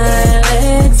 My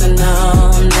legs are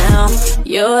numb now.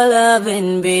 Your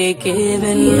loving be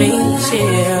giving me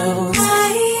chills.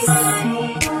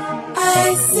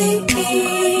 I see,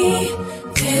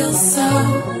 feels so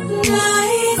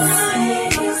nice,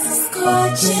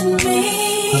 scorching me.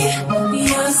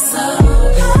 You're so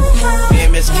hot. Me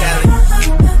and Miss Kelly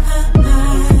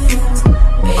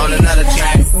on another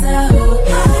track.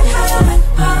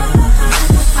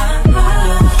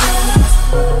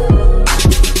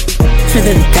 For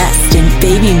the best in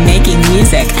baby-making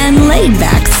music and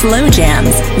laid-back slow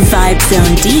jams, Vibe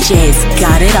Zone DJs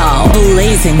got it all.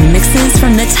 Blazing mixes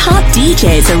from the top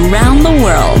DJs around the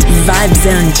world. Vibe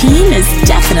Zone team is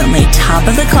definitely top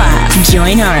of the class.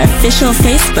 Join our official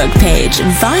Facebook page,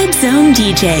 Vibe Zone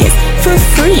DJs, for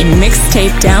free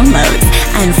mixtape downloads,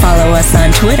 and follow us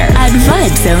on Twitter at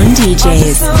Vibe Zone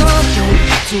DJs.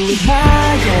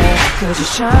 Cause you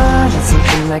shine at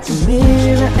something like a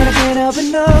mirror, and I can't help but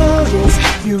notice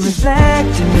you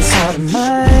reflect in this heart of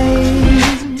mine.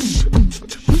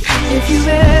 If you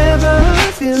ever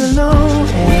feel alone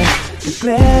and the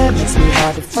glare makes me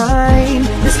hard to find,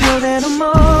 just know that I'm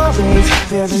always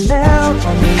very loud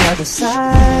on the other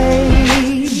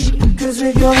side. Cause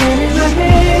with your hand in my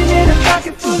hand and a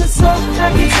pocket full of soap,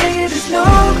 I can tell you there's no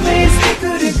place we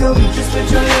couldn't go. Just put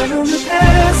your hand on the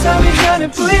past, I'll be trying to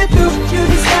pull you through. You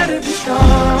just gotta be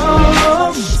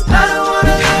strong. I don't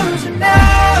wanna lose you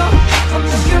now. I'm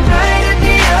looking right at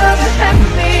the other half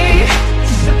of me.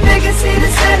 The biggest see the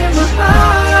set in my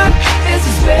heart is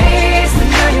a space, and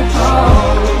now you're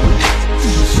home.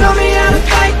 Show me how to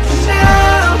fight for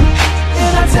now,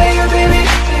 and I'll tell you, baby,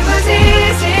 it was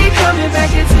easy coming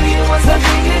back into you once I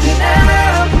figured it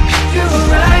out. You were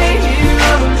right here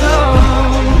all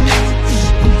alone.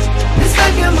 It's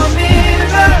like you're my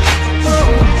mirror,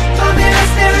 my mirror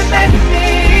staring back at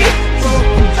me.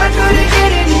 I couldn't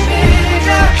get any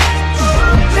bigger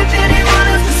with anyone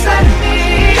else beside of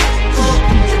me.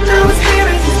 And now it's clear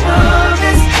as this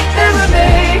promise that we're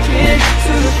making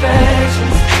two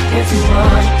reflections into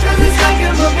one. Cause it's like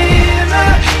you're my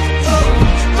mirror,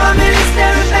 my mirror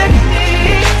staring back at me,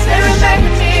 staring back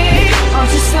at me.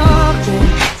 Aren't you something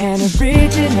and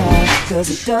original? Cause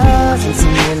it doesn't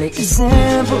seem really as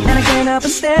simple, and I can't help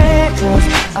but stare, cause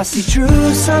I see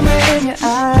true summer in your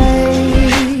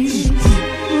eyes.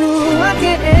 Ooh, I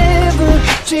can't ever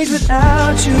change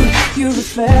without you. You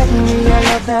reflect me, I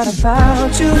love that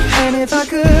about you. And if I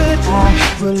could, I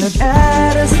would look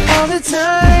at us all the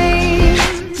time.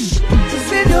 Cause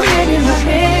with your hand in my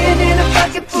hand and a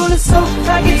pocket full of soap,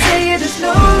 I can tell you there's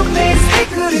no place we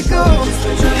couldn't go. Just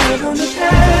put your head on the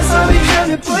past, I'll be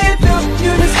trying to pull you through.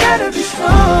 You just gotta be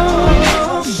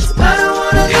strong. I don't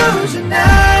wanna lose you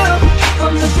now.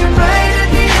 I'm looking right at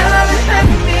the other half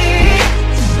of me.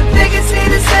 But they can see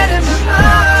the set in my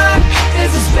heart.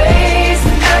 There's a space,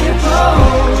 and now you're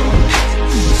home.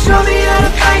 Show me how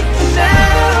to fight for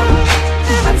now.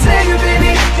 I tell you,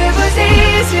 baby, it was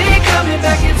easy coming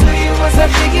back into you once I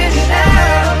figured it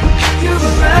out. You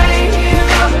were right here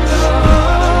all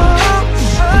alone.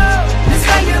 It's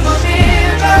like you're my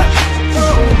mirror,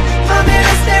 my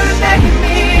mirror staring back at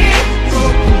me.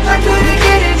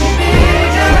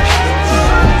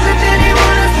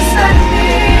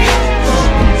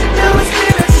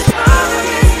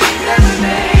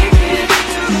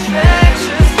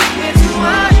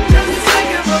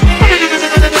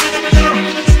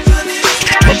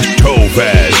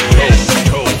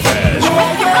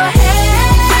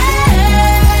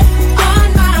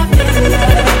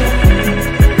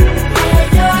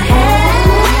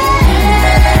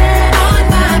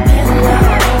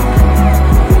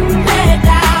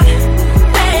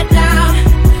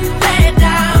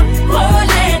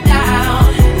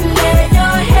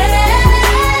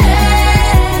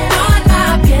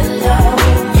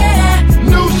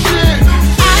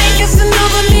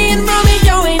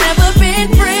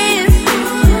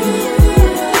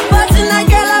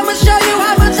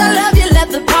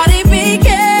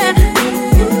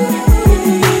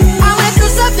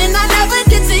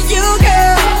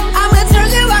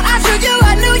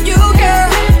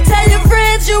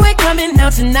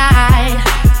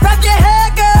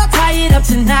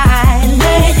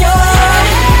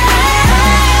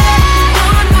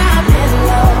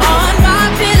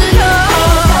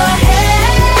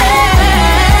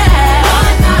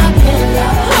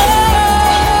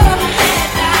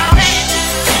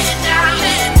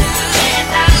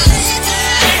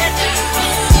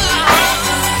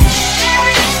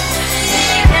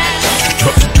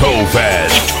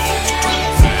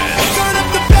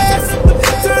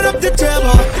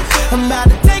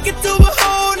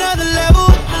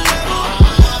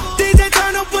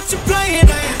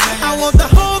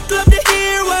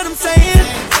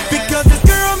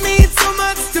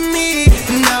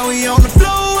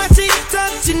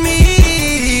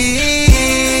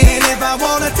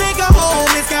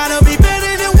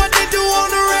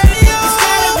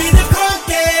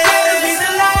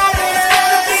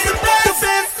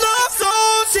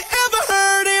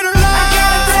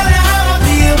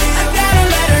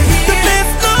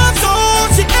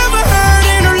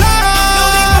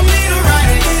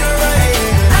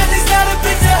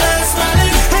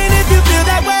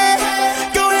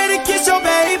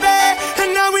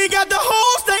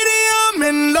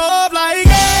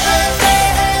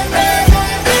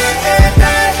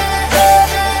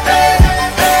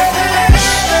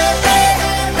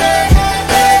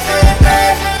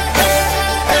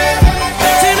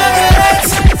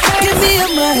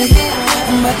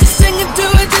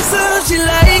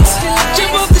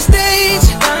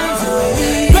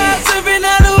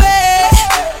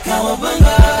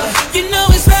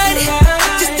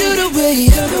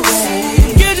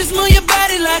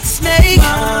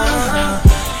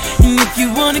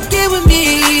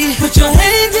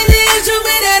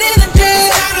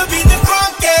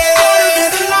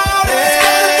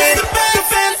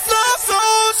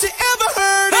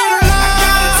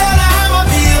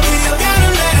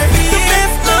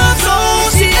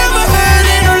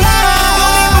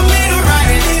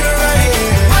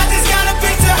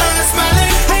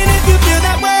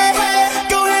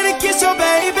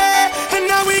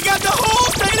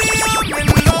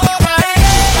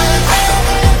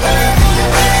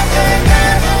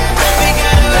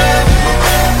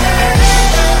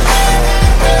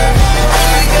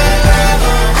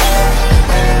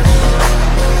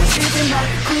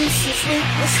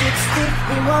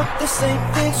 the same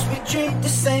things, we dream the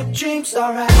same dreams,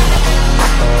 alright.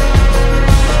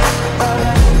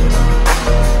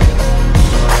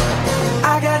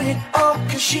 I got it all,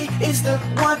 cause she is the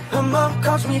one. Her mom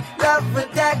calls me love,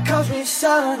 but dad calls me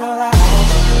son, alright.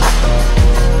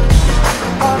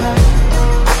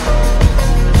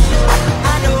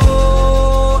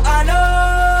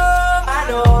 I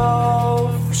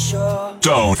know for sure.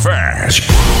 Tophaz.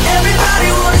 Everybody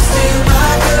wanna steal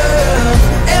my girl.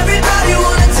 Everybody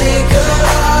wanna take her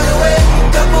all away.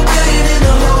 Couple billion in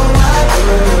the whole wide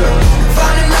world.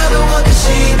 Find another one 'cause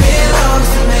she belongs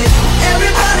to me.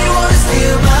 Everybody wanna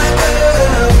steal my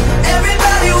girl.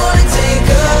 Everybody wanna take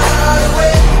her all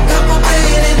away. Couple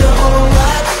billion in the whole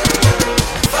wide world.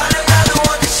 Find another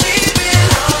one 'cause she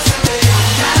belongs to me.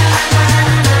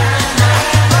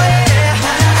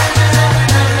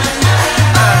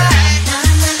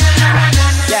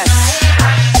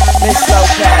 Miss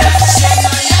Lopez.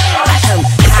 I'm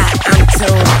hot, I'm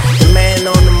tuned. The man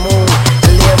on the moon. I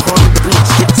live on the beach,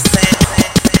 get the sand.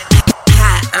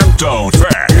 Hot, I'm tuned.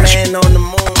 The man on the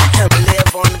moon. I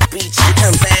live on the beach, get the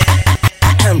sand.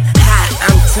 I'm hot,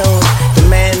 I'm tuned. The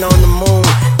man on the moon.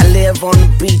 I live on the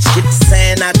beach, get the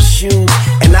sand out your shoes.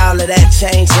 And all of that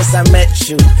changed since I met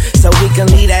you. So we can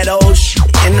leave that old shit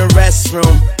in the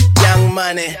restroom. Young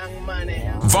money.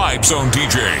 Vibe Zone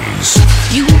DJs.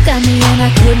 You got me and I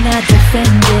could not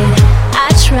defend it. I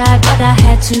tried but I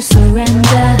had to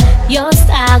surrender. Your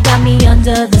style got me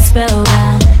under the spell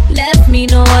now. Left me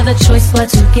no other choice but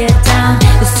to get down.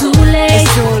 It's too late.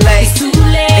 It's too late. It's too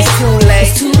late. It's too late.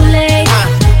 It's too late.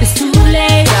 It's too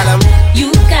late.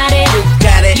 You got it. You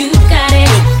got it. You got it.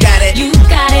 You got it. You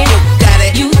got it. You got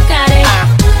it. You got it.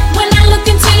 When I look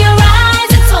into your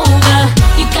eyes, it's over.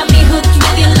 You got me hooked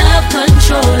with your love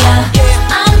controller.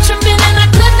 I'm tripping and I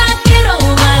could not get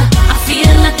over. I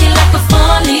feel like a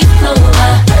four-leaf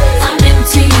clover. I'm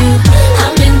into you.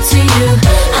 I'm into you.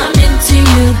 I'm into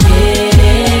you.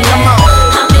 Yeah. Come on.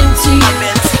 I'm into you.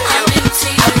 I'm into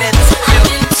you. I'm into you. I'm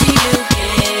into you.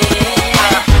 Yeah.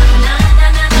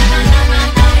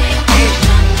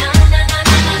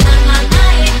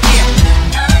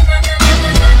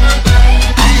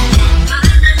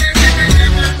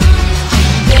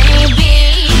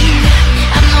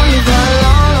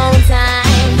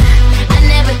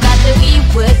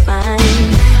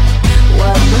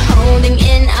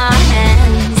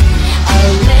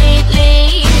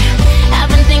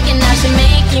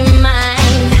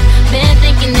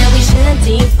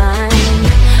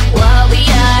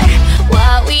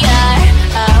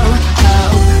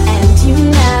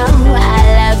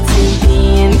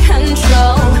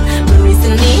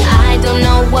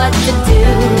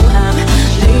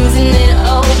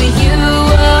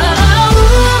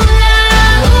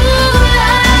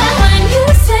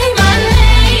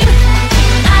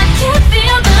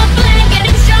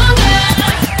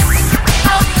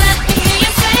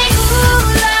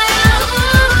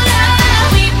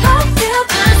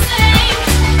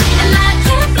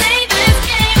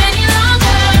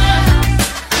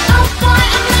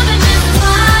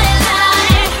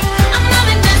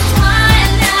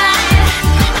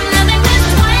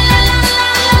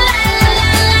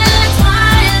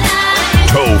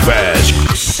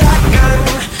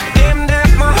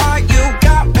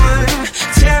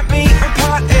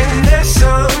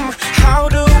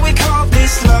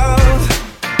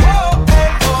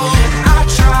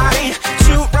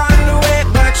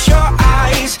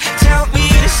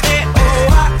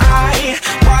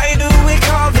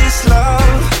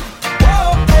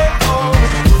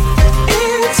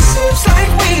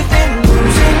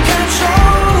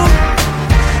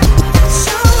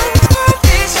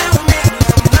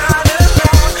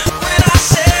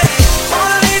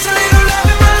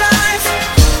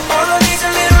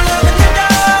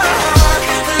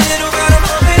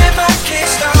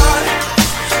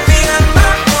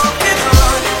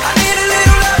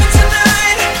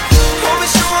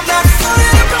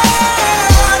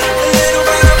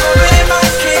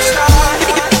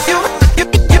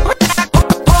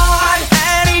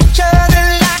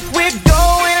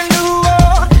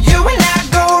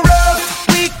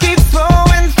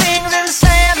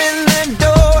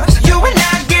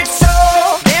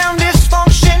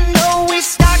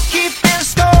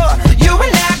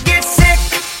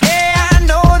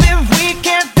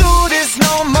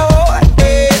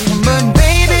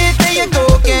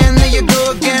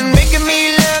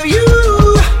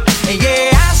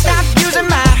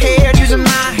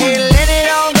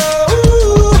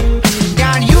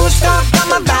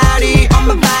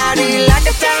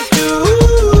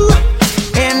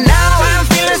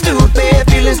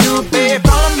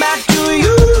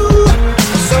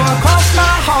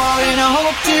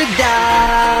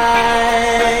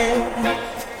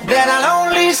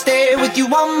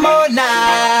 more night.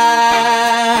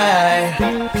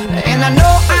 And I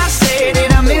know I said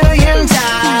it a million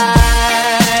times,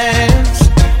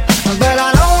 but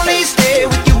I'll only stay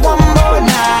with you one more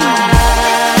night.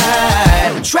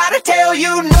 Try to tell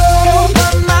you no,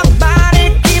 but my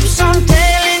body keeps on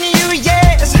telling you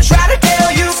yes. Try to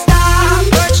tell you stop,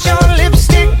 but your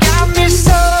lipstick got me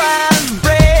so out of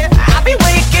breath. I'll be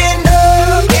waking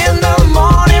up in the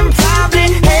morning,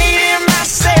 probably hating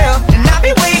myself. And I'll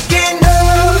be waking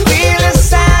up feeling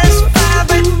satisfied,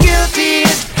 but guilty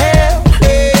as hell.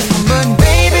 Yeah. But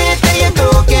baby, there you go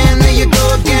again,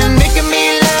 making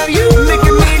me love you,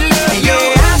 making me love you.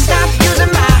 Yeah, I stopped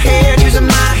using my head,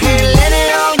 let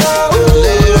it all go,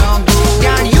 let it all go.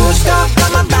 Got you stuck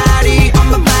on my body,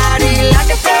 like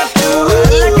a tattoo,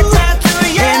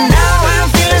 yeah. And now I'm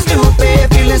feeling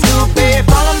stupid,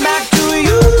 falling back to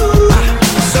you.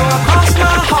 So I crossed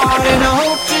my heart and I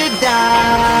hope to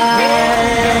die,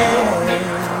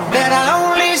 that I'll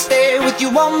only stay with you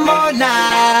one more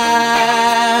night.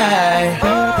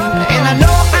 And I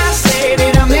know I said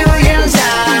it a million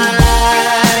times,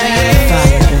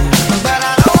 but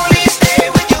I'll only stay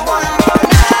with you one more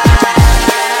night.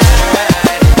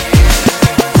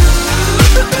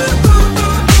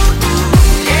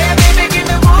 Yeah, baby, give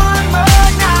me one more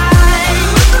night.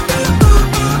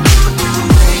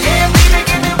 Yeah, baby,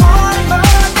 give me one more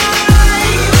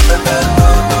night.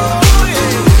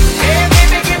 Yeah,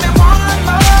 baby, give me one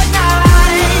more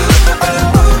night.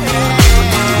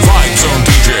 Vibe Zone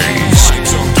DJs.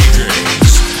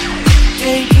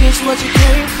 Ain't this what you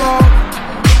came for?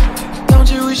 Don't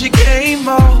you wish you came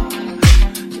more?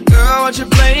 Girl, what you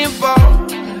playing for?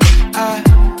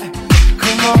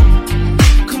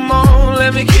 Come on,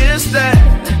 let me kiss that.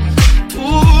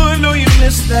 Ooh, I know you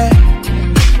missed that.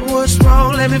 What's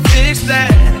wrong? Let me fix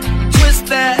that. Twist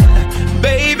that.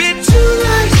 Baby,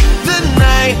 tonight's the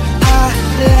night I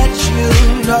let you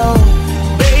know.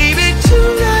 Baby,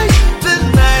 tonight's the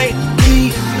night we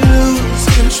lose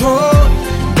control.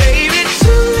 Baby,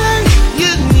 tonight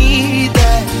you need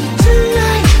that.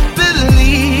 Tonight,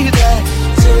 believe that.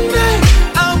 Tonight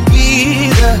I'll be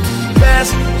the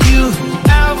best you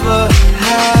ever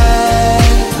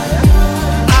had.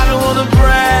 I don't wanna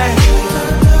brag,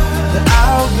 but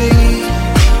I'll be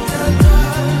the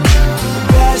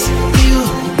best you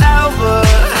ever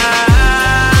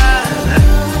had.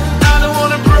 I don't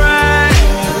wanna brag,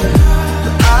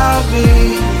 but I'll be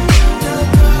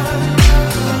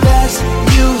the best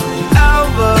you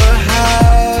ever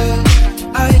had.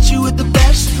 I hit you with the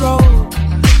best stroke,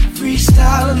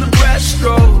 freestyle in the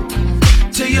breaststroke,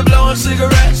 till you're blowing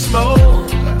cigarette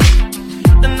smoke,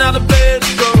 and now the bed's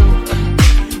broke.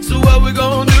 So what we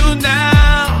gonna do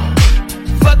now?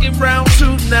 Fucking round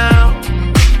two now.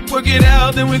 Work it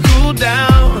out, then we cool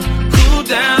down,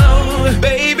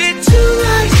 baby.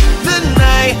 Tonight's the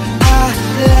night I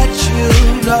let you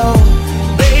know.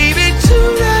 Baby,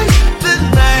 tonight's the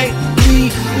night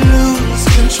we lose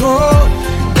control.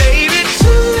 Baby,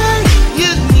 tonight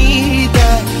you need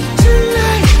that.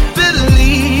 Tonight,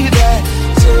 believe that.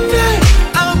 Tonight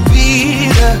I'll be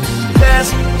the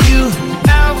best you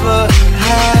ever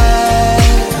had.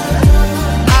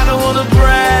 I don't wanna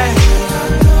brag,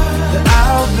 but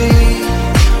I'll be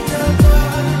the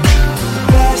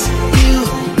best you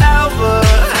ever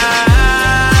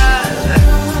had.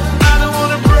 I don't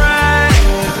wanna brag,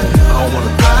 I'll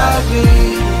be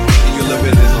You live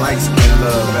in this light skin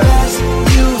love, the best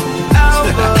you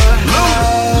ever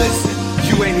had. Listen,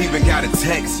 you ain't even gotta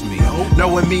text me.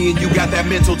 Knowing me and you got that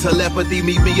mental telepathy,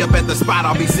 meet me up at the spot,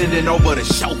 I'll be sending over the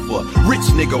chauffeur.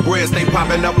 Rich nigga, bread stay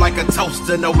popping up like a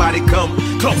toaster. Nobody come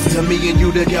close to me and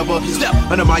you together. Step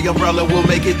under my umbrella, we'll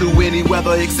make it through any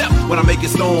weather, except when I make it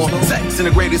storm. Sex in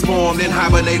the greatest form, then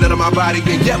hibernate under my body.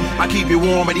 And yep, I keep it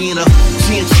warm and in a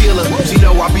chinchilla. She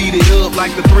know I beat it up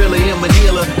like the Thriller in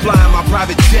Manila. Flying my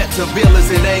private jet to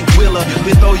villas in Anguilla.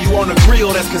 We throw you on the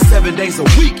grill, that's 'cause 7 days a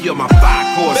week you're my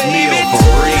 5-course meal for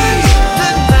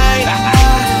real.